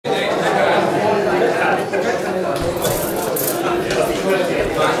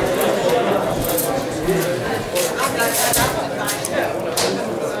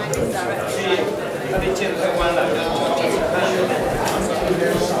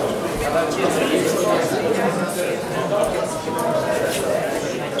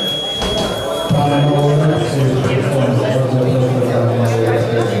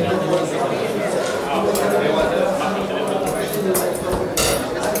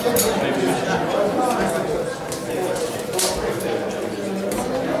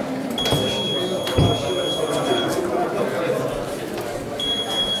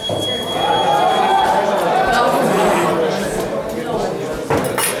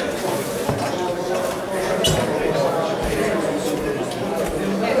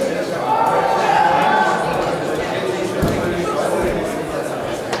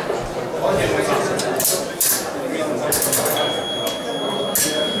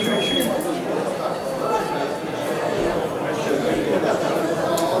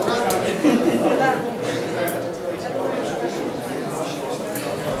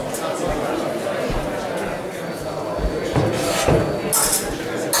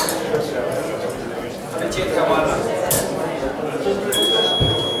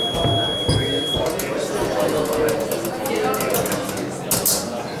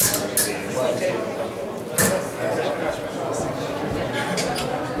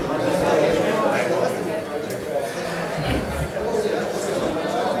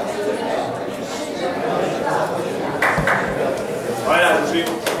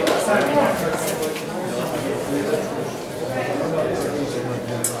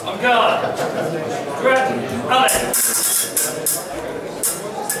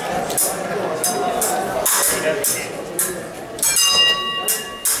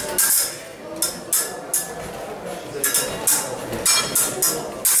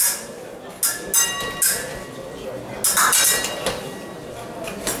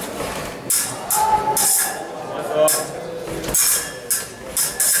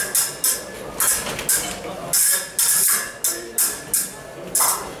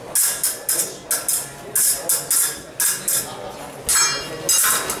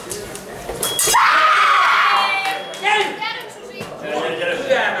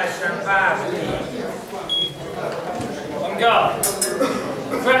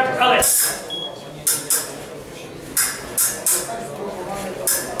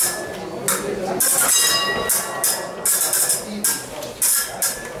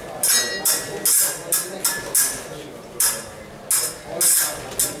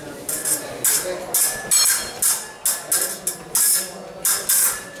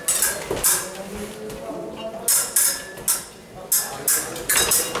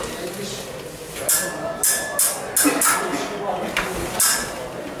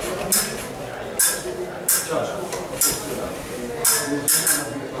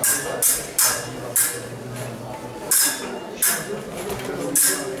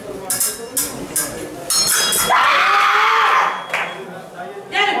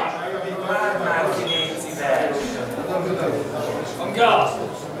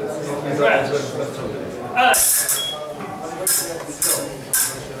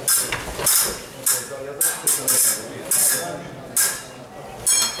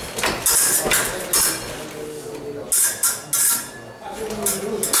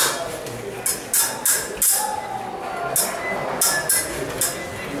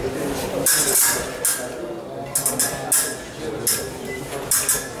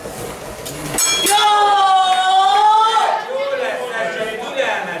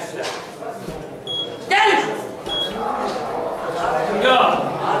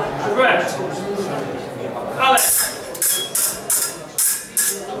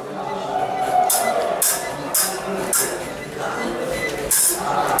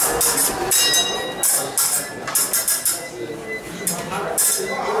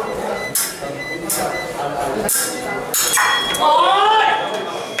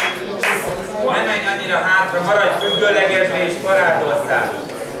Nem menj annyira hátra, maradj függőlegedve és parádozzál.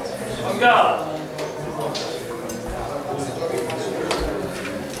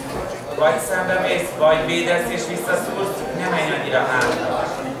 Vagy szembe mész, vagy védesz és visszaszúrsz, nem menj annyira hátra.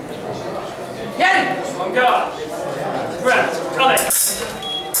 Gyerünk! On guard! Grab! Collect!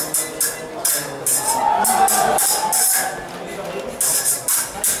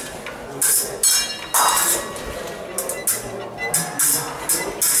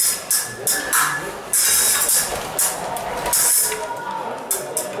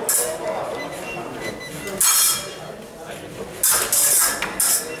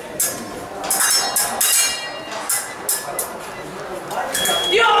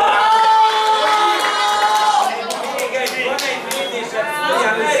 Még egy, van egy védésed,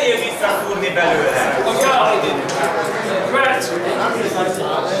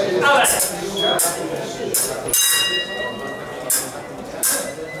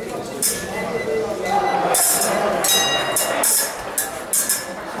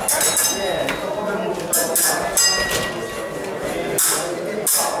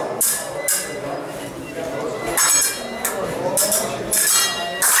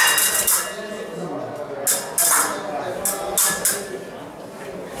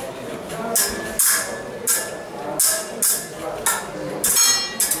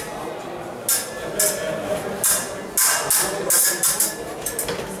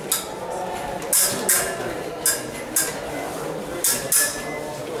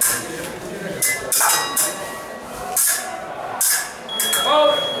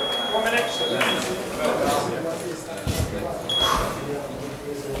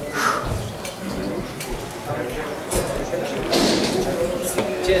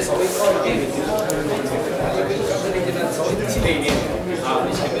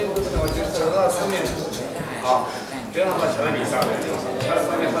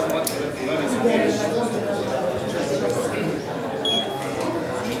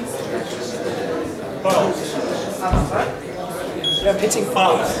 Yeah, pitching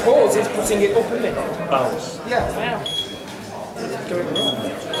bounce. Pause is putting it up a minute. Bounce. Yeah. Wow. Going wrong.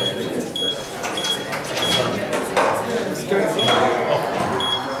 It's going wrong.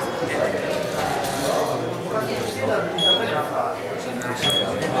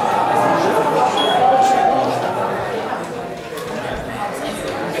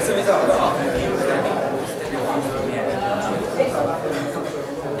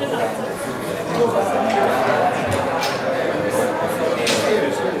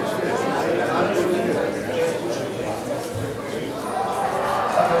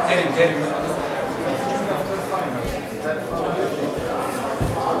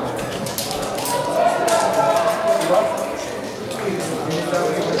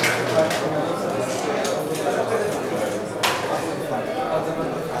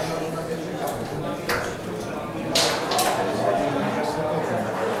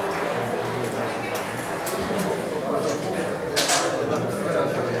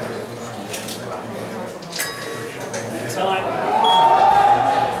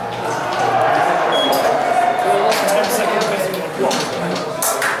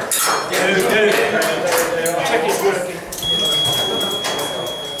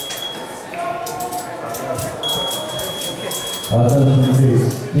 Attention please,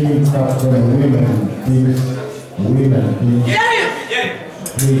 team captain women, please,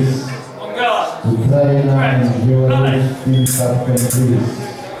 please, Ukraine and Belarus, team captain please.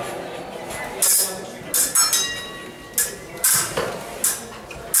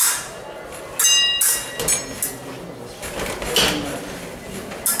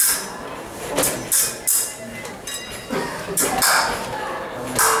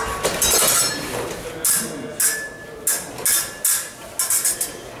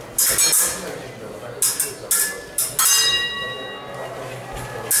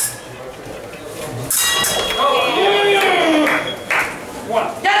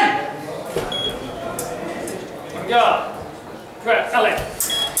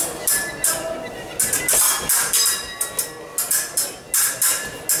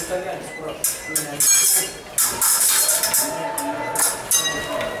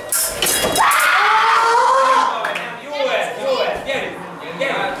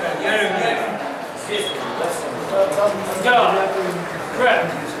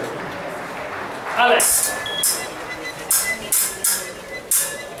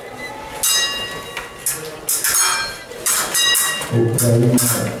 Ukraine,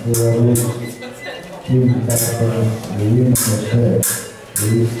 Belarus, team captain women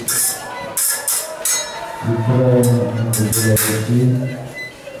please. Ukraine and Belarus team.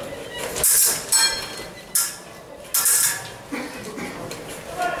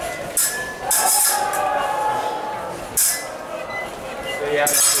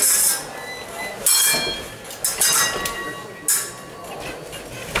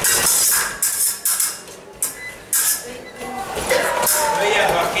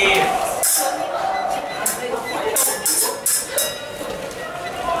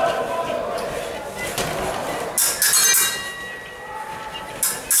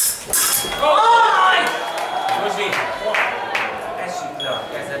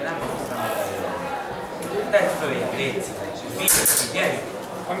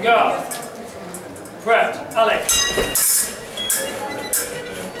 On guard. Prep. Alex.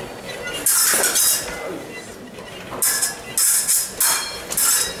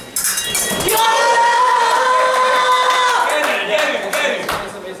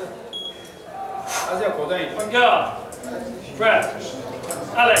 On guard. Prep.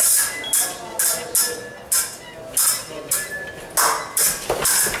 Alex.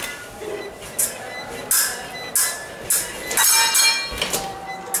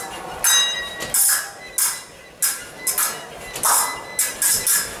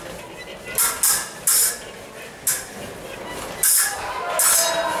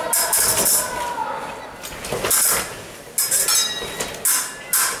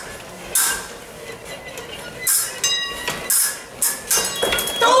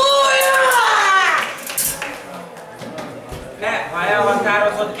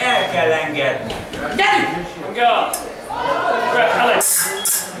 harcot el kell engedni. Gyerünk! Guard. Grab Alex.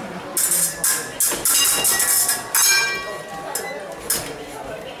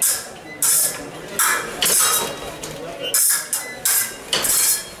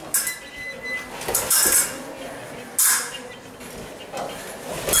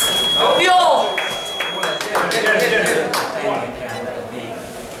 Jó!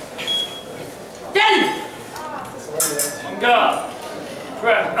 Gyerünk! Guard.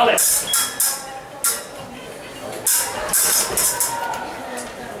 Grab Alex.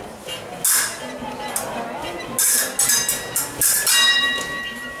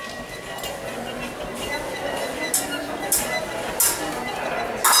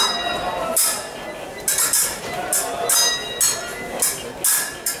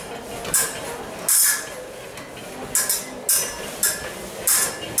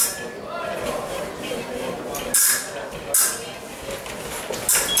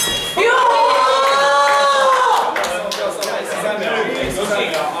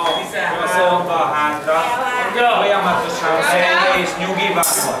 Folyamatosan fejlő és nyugiban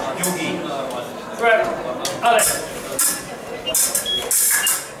vagy, nyugi. Grab Alex.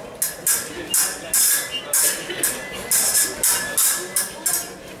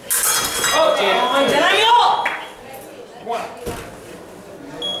 Oké, de nem jó! One.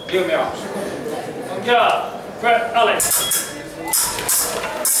 Jó, mi a? Guard. Grab Alex.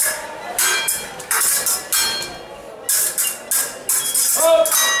 Oh!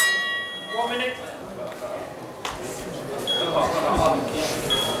 1 minute.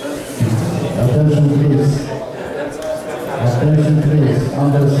 Attention please. Attention please.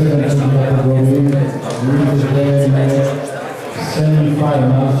 Under 17 category, we declare match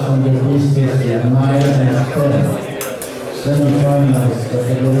semi-finals on the distance 9 and 10. Semi-finals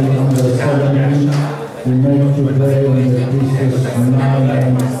category under 17, we make to play on the distance 9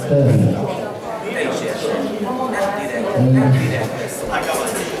 and 10.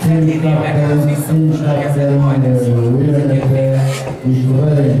 Team captain, winner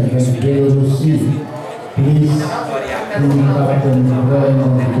Ukraine and Belarus. Please, team captain, Ukraine and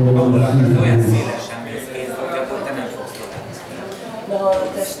Belarus.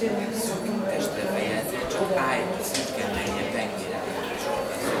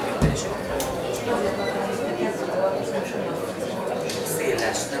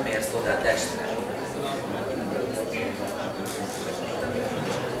 Széles, nem érsz oda testre.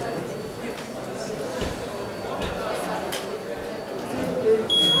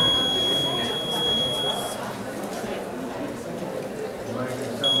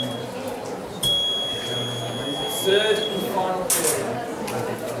 Third and final period.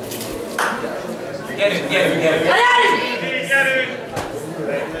 Gyerünk, gyerünk, gyerünk! Gyerünk!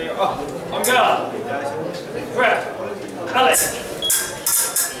 On guard. Grab Alex.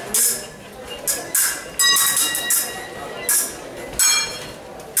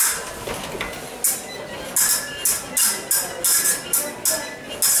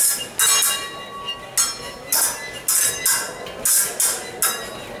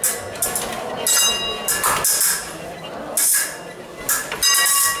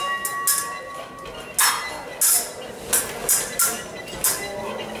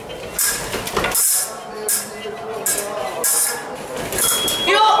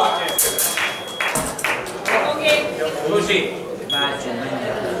 Zsuzsi! Bácsi,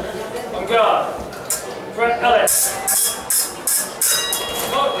 menjen! On guard. Grab Alex.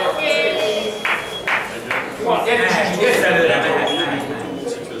 One. Jössz előre, mehet!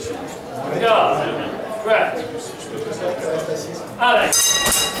 On guard. Grab Alex.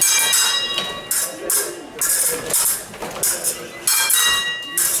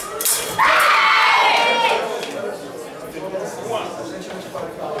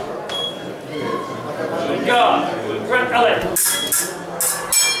 Guard. Grab Alex.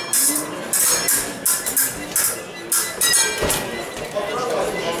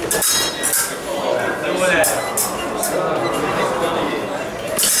 Jó lesz!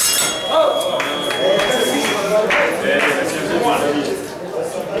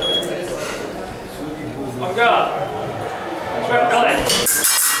 On guard. Grab Alex.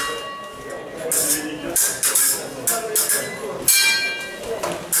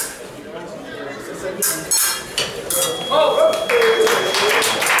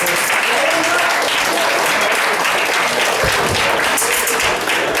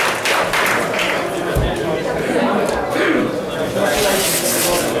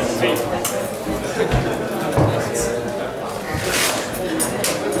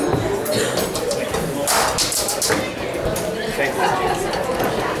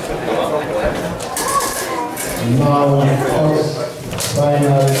 Now,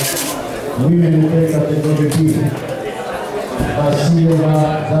 final women category B. Vasilyeva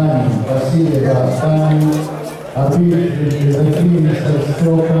Dani, Abid Zakir, Mr.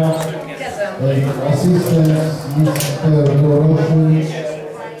 Stroka, assistant Mr. Doroshin,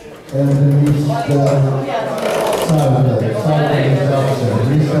 and Mr. Salve is absent,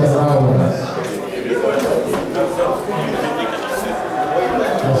 Mr. Rauras.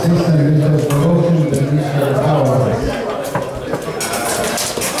 Assistant Mr. Doroshin and Mr. Rauras.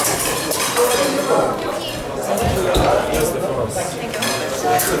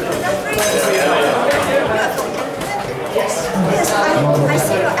 Yes, I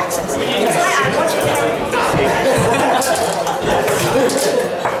see your accents. That's why I want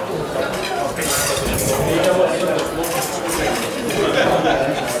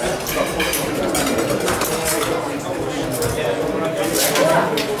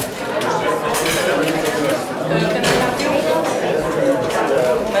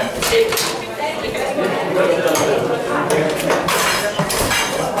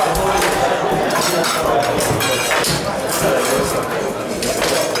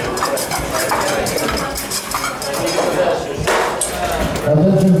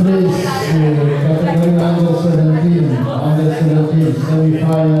Attention please, category under 17,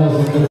 semi-finals of the